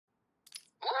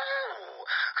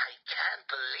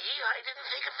I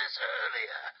didn't think of this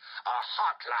earlier. A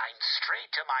hotline straight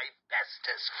to my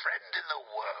bestest friend in the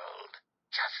world.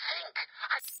 Just think,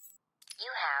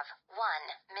 You have one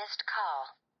missed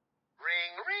call.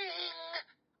 Ring, ring.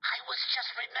 I was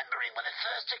just remembering when it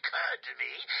first occurred to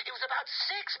me. It was about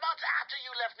 6 months after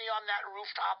you left me on that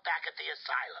rooftop back at the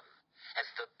asylum. As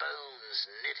the bones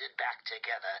knitted back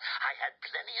together, I had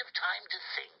plenty of time to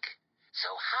think. So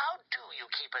how do you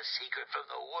keep a secret from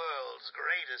the world's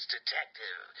greatest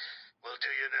detective? Well,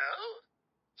 do you know?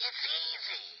 It's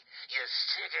easy. You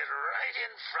stick it right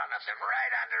in front of him,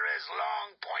 right under his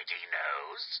long, pointy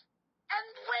nose, and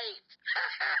wait.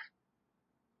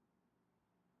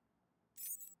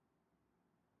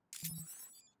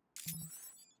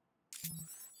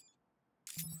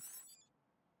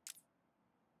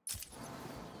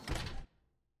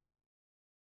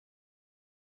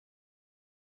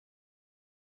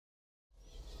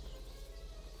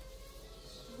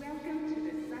 Welcome to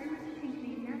the Cyrus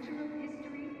Pinckney Natural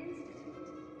History Institute.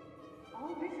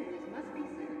 All visitors must be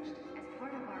searched as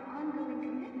part of our ongoing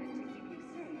commitment to keep you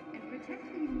safe and protect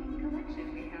the unique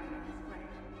collection we have on display.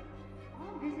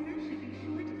 All visitors should be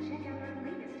sure to check out our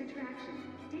latest attraction,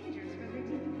 Dangers from the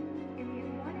Deep, in the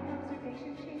Aquatic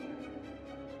Observation Chamber.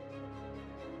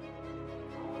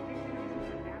 All visitors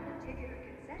with a valid ticket or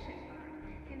concession card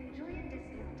can enjoy a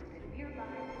discount at the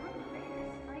nearby world-famous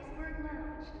Iceberg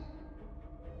Lounge.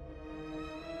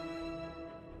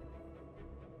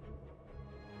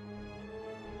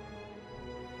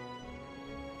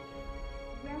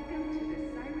 Welcome to the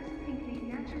Cyrus Pinckney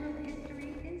Natural History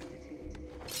Institute.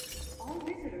 All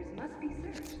visitors must be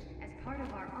searched as part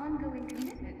of our ongoing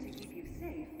commitment to keep you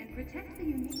safe and protect the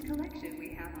unique collection we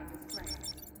have on display.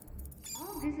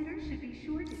 All visitors should be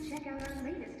sure to check out our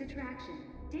latest attraction,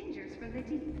 Dangers from the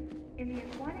Deep, in the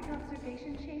Aquatic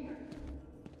Observation Chamber.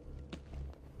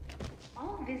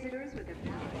 All visitors with a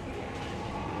valid ticket.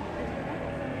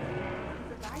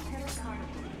 The bipedal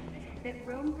carnivore that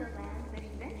roamed the land that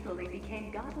eventually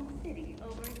became Gotham City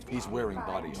over He's wearing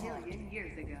body 65 armor. million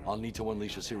years ago. I'll need to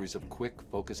unleash a series of quick,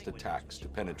 focused attacks to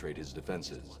penetrate his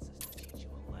defenses.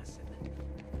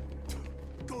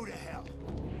 Go to hell.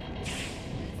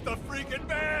 The freaking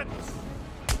man!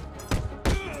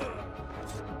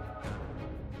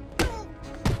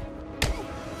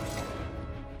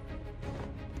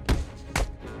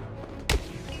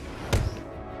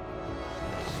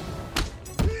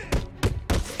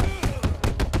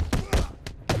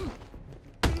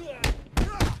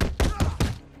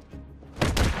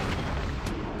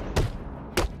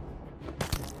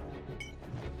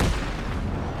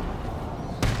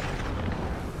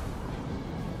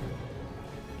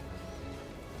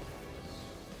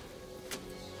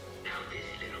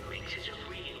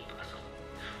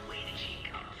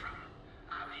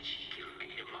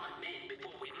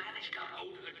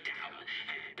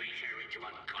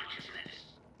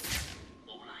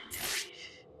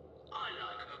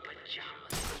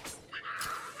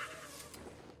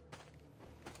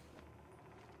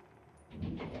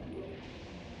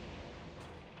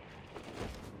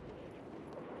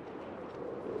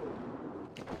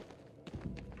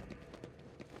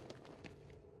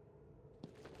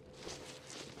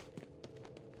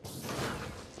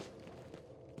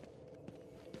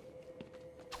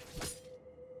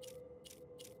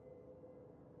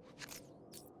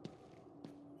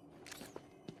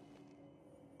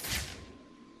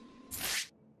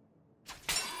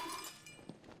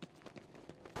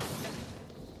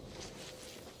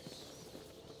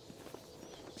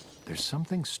 There's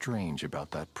something strange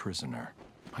about that prisoner.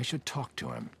 I should talk to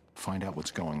him, find out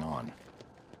what's going on.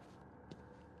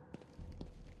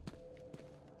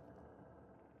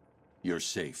 You're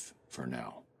safe for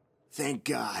now. Thank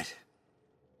God.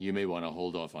 You may want to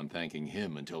hold off on thanking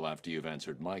him until after you've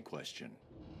answered my question.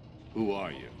 Who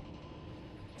are you?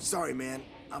 Sorry, man.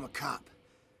 I'm a cop.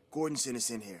 Gordon sent us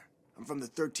in here. I'm from the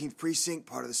 13th Precinct,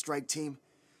 part of the strike team.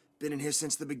 Been in here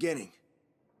since the beginning.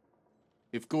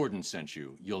 If Gordon sent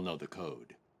you, you'll know the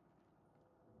code.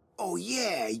 Oh,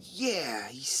 yeah.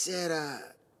 He said,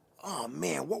 oh,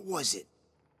 man, what was it?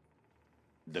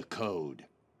 The code.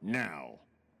 Now.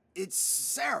 It's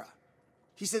Sarah.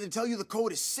 He said to tell you the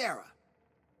code is Sarah.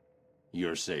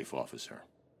 You're safe, officer.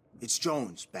 It's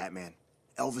Jones, Batman.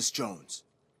 Elvis Jones.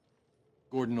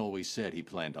 Gordon always said he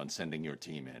planned on sending your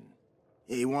team in.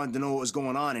 Yeah, he wanted to know what was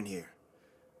going on in here.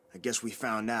 I guess we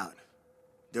found out.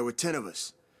 There were 10 of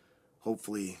us.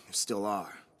 Hopefully, there still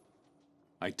are.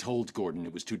 I told Gordon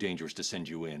it was too dangerous to send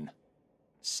you in.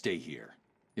 Stay here.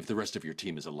 If the rest of your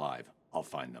team is alive, I'll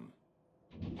find them.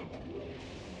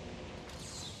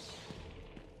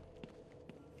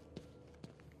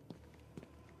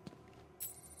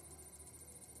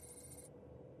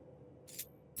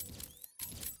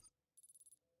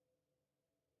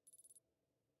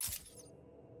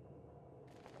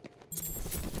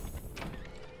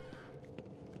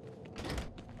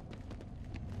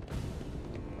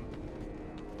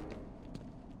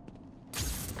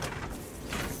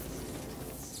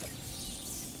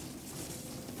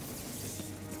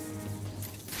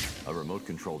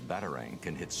 remote-controlled batarang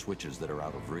can hit switches that are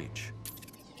out of reach.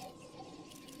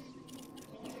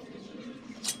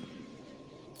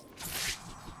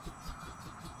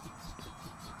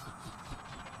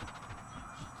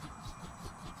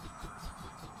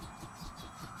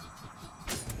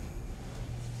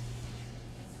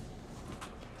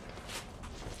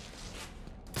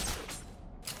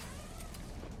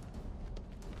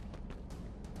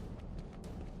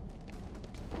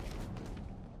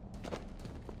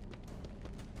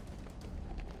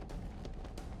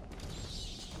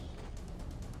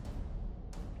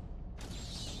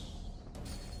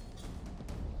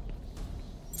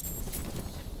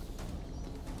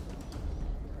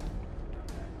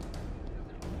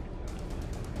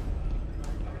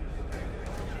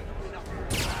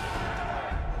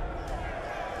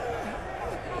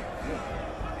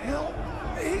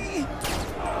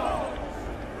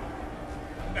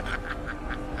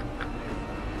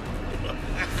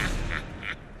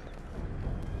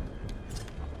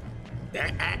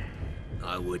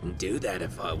 I wouldn't do that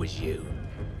if I was you.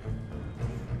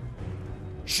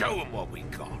 Show 'em what we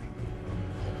got.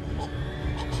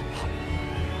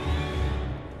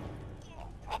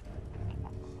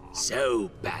 So,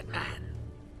 Batman,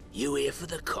 you here for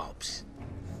the cops,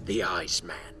 the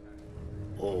Iceman,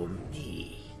 or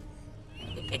me?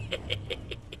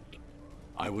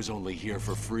 I was only here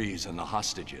for Freeze and the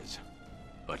hostages.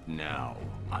 But now,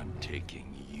 I'm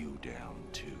taking you down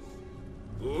too.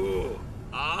 Ooh,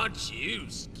 aren't you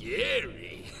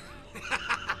scary?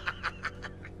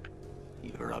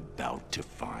 You're about to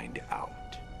find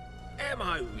out. Am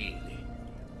I really?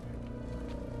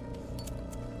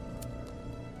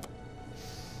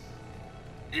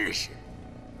 Listen,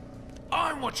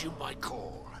 I'm what you might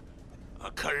call a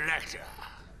collector.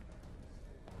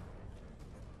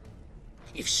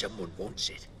 If someone wants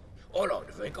it, I like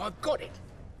to think I've got it.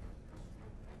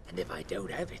 And if I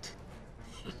don't have it,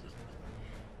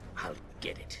 I'll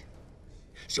get it.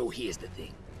 So here's the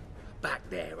thing. Back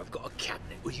there, I've got a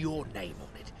cabinet with your name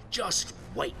on it, just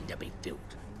waiting to be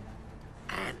filled.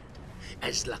 And,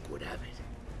 as luck would have it,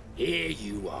 here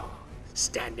you are,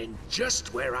 standing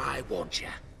just where I want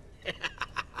you.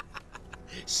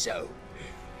 So,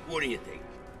 what do you think?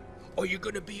 Are you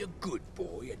gonna be a good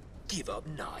boy and give up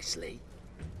nicely?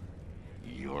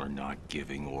 You're not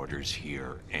giving orders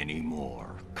here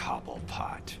anymore,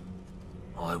 Cobblepot.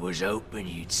 I was hoping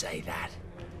you'd say that.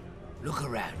 Look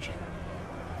around you.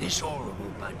 This horrible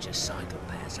bunch of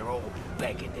psychopaths are all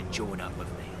begging to join up with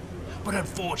me. But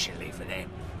unfortunately for them,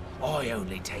 I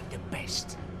only take the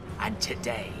best. And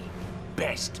today,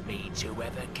 best means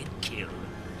whoever can kill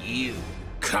you.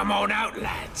 Come on out,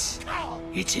 lads.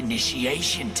 It's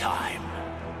initiation time.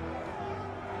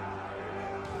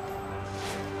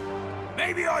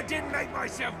 Maybe I didn't make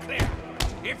myself clear.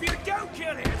 If you don't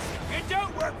kill him, you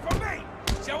don't work for me.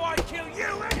 So I kill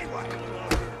you anyway.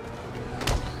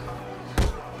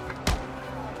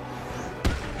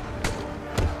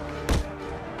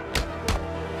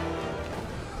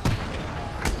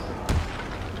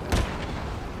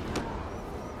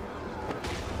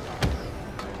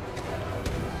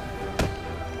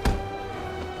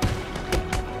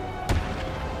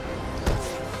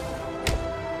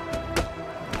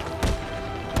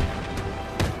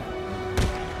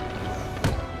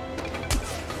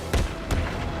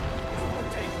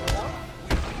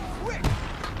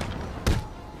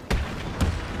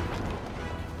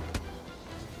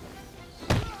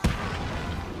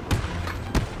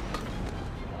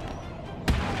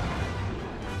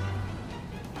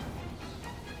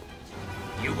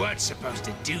 You weren't supposed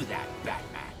to do that,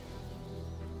 Batman.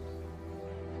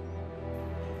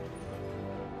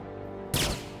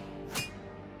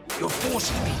 You're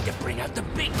forcing me to bring out the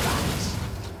big guns.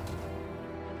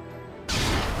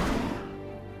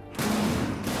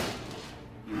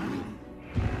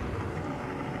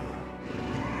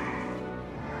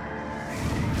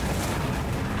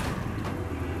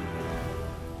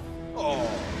 Oh,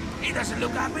 he doesn't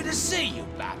look happy to see you,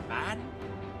 Batman.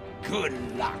 Good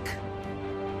luck.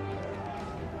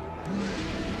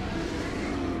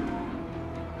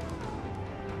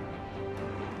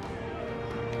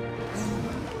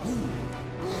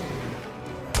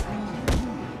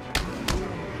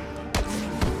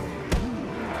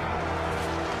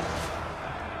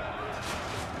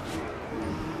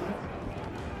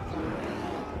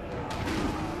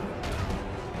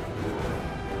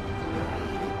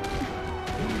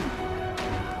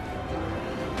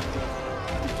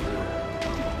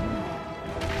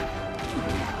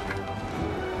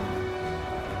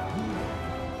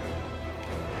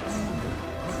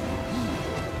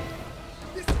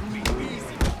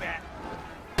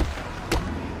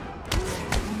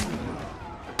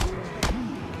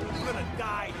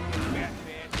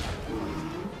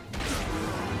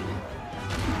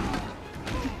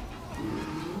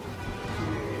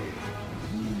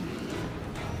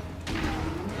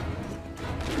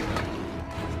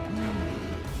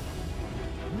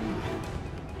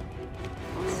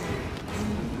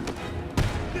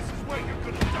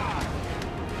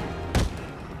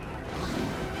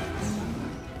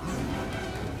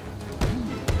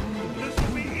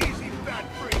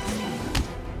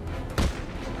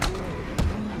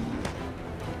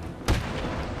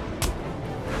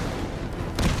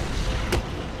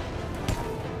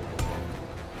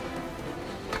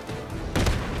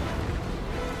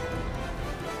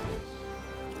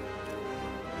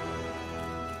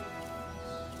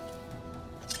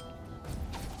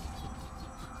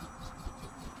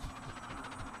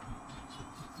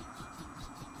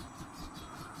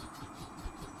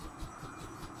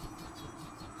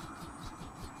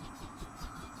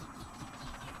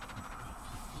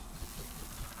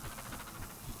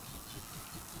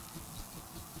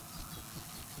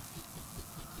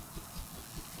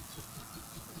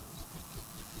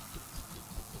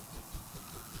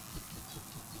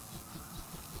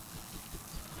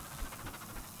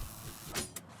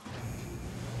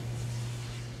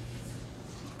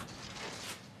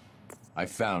 I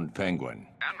found Penguin.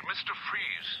 And Mr.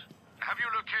 Freeze. Have you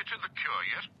located the cure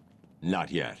yet?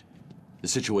 Not yet. The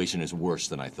situation is worse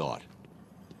than I thought.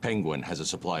 Penguin has a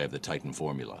supply of the Titan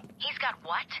formula. He's got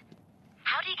what?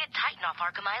 How do you get Titan off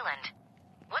Arkham Island?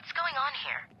 What's going on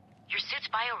here? Your suit's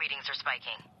bio-readings are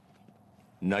spiking.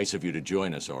 Nice of you to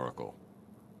join us, Oracle.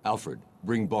 Alfred,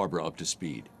 bring Barbara up to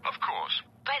speed. Of course.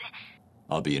 But...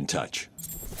 I'll be in touch.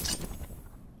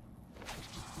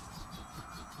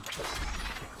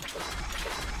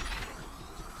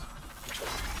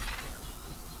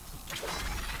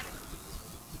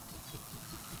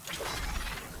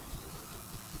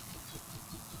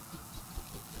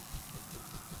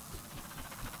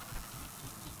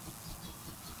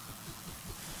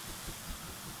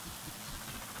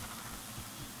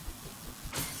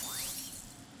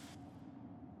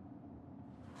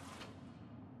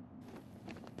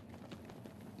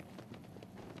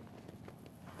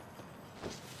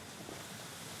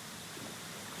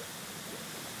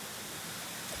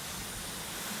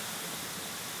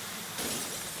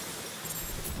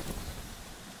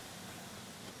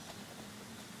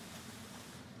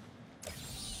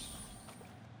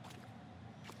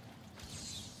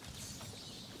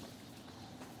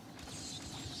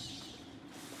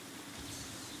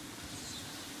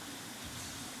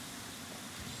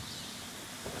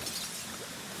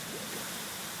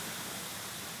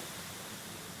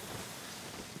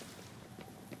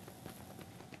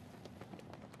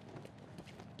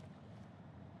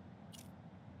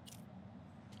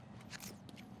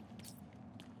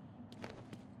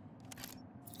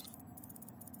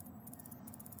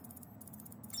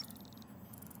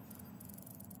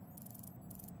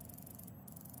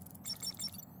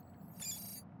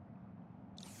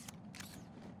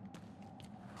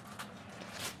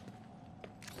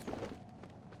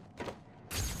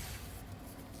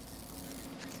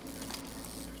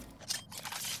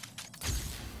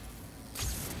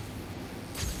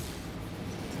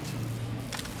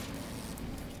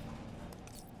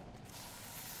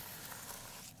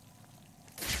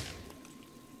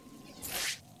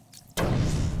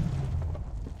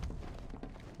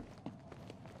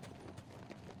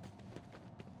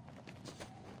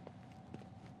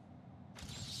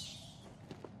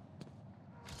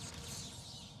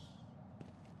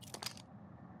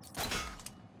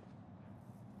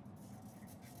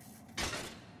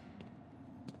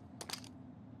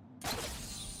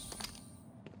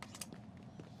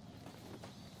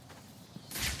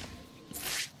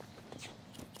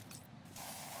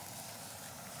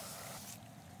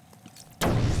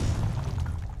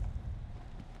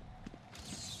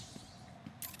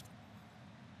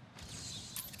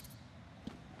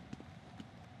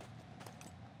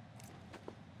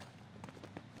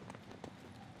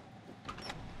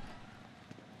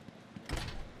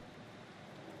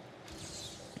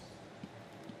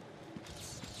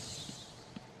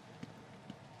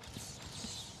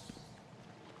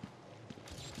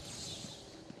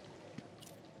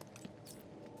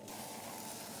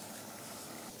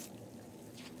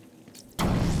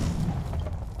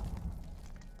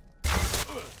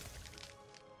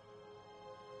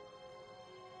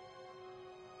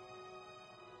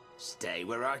 Stay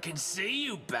where I can see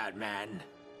you, Batman.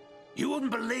 You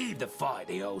wouldn't believe the fight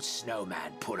the old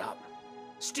snowman put up.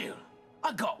 Still,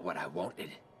 I got what I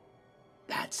wanted.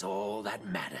 That's all that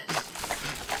matters.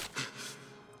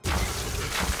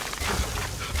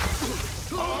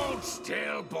 Hold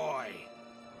still, boy.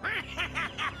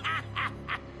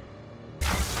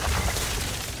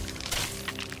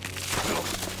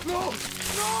 No!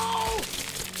 No!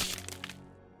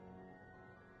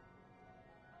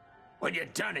 When you're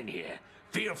done in here,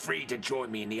 feel free to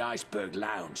join me in the Iceberg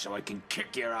Lounge so I can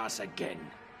kick your ass again.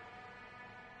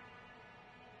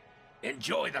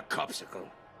 Enjoy the copsicle.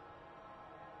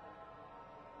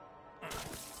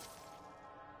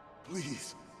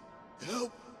 Please,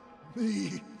 help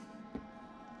me.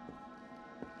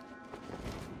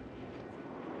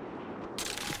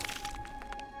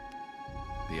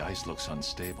 The ice looks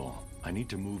unstable. I need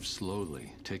to move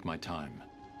slowly, take my time.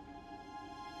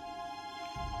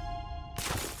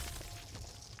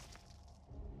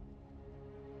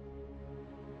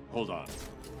 Hold on.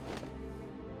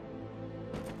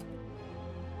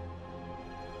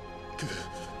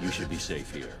 You should be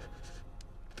safe here.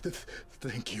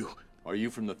 Thank you. Are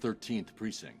you from the 13th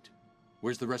precinct?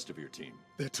 Where's the rest of your team?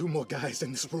 There are two more guys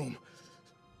in this room.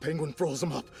 Penguin froze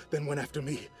them up, then went after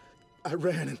me. I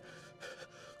ran and...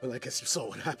 well, I guess you saw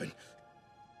what happened.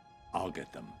 I'll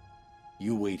get them.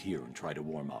 You wait here and try to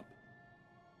warm up.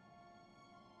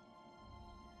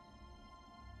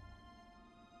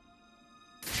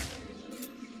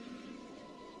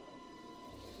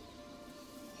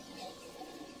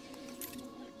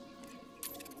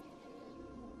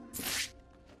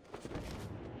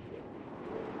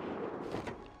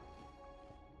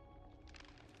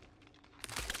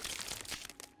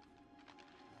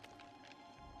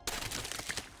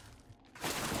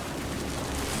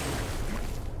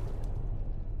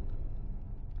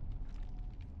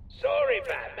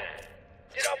 Sorry, Batman.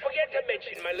 Did I forget to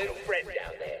mention my little friend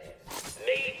down there?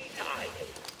 Me, Tiny.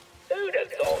 Who'd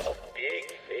have thought a big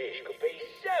fish could be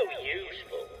so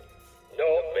useful?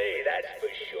 Not me, that's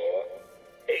for sure.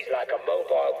 He's like a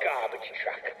mobile garbage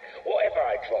truck. Whatever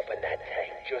I drop in that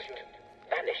tank just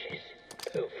vanishes.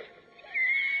 Poof.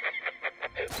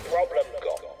 Problem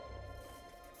gone.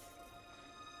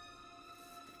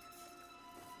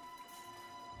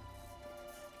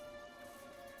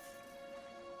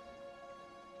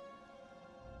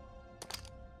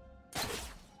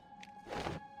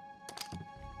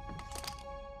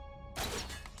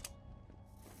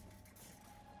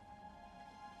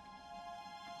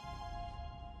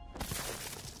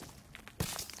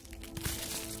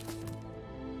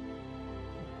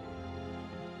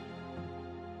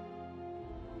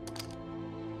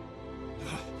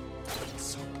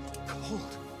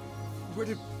 Where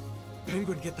did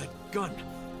Penguin get that gun?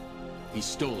 He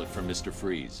stole it from Mr.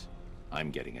 Freeze.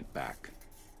 I'm getting it back.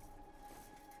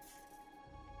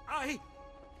 I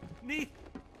need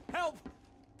help!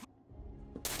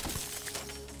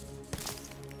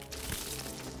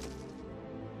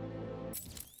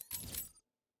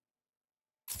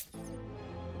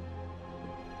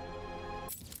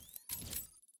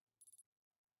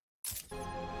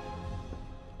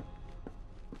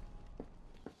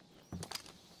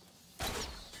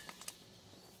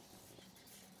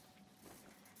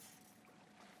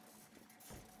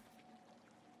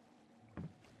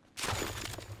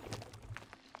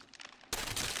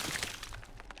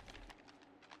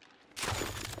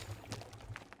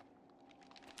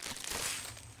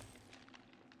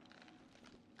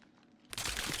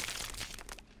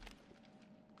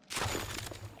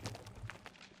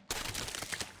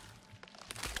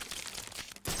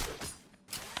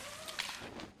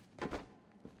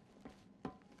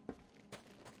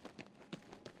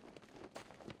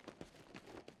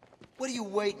 What are you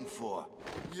waiting for?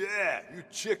 Yeah, you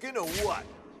chicken or what?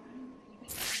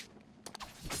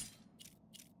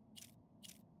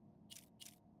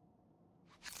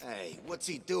 Hey, what's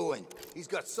he doing? He's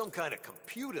got some kind of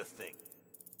computer thing.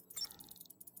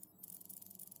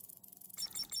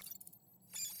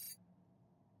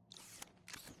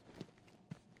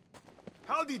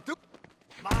 How'd he do?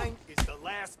 Mine is the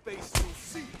last face you'll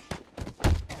see.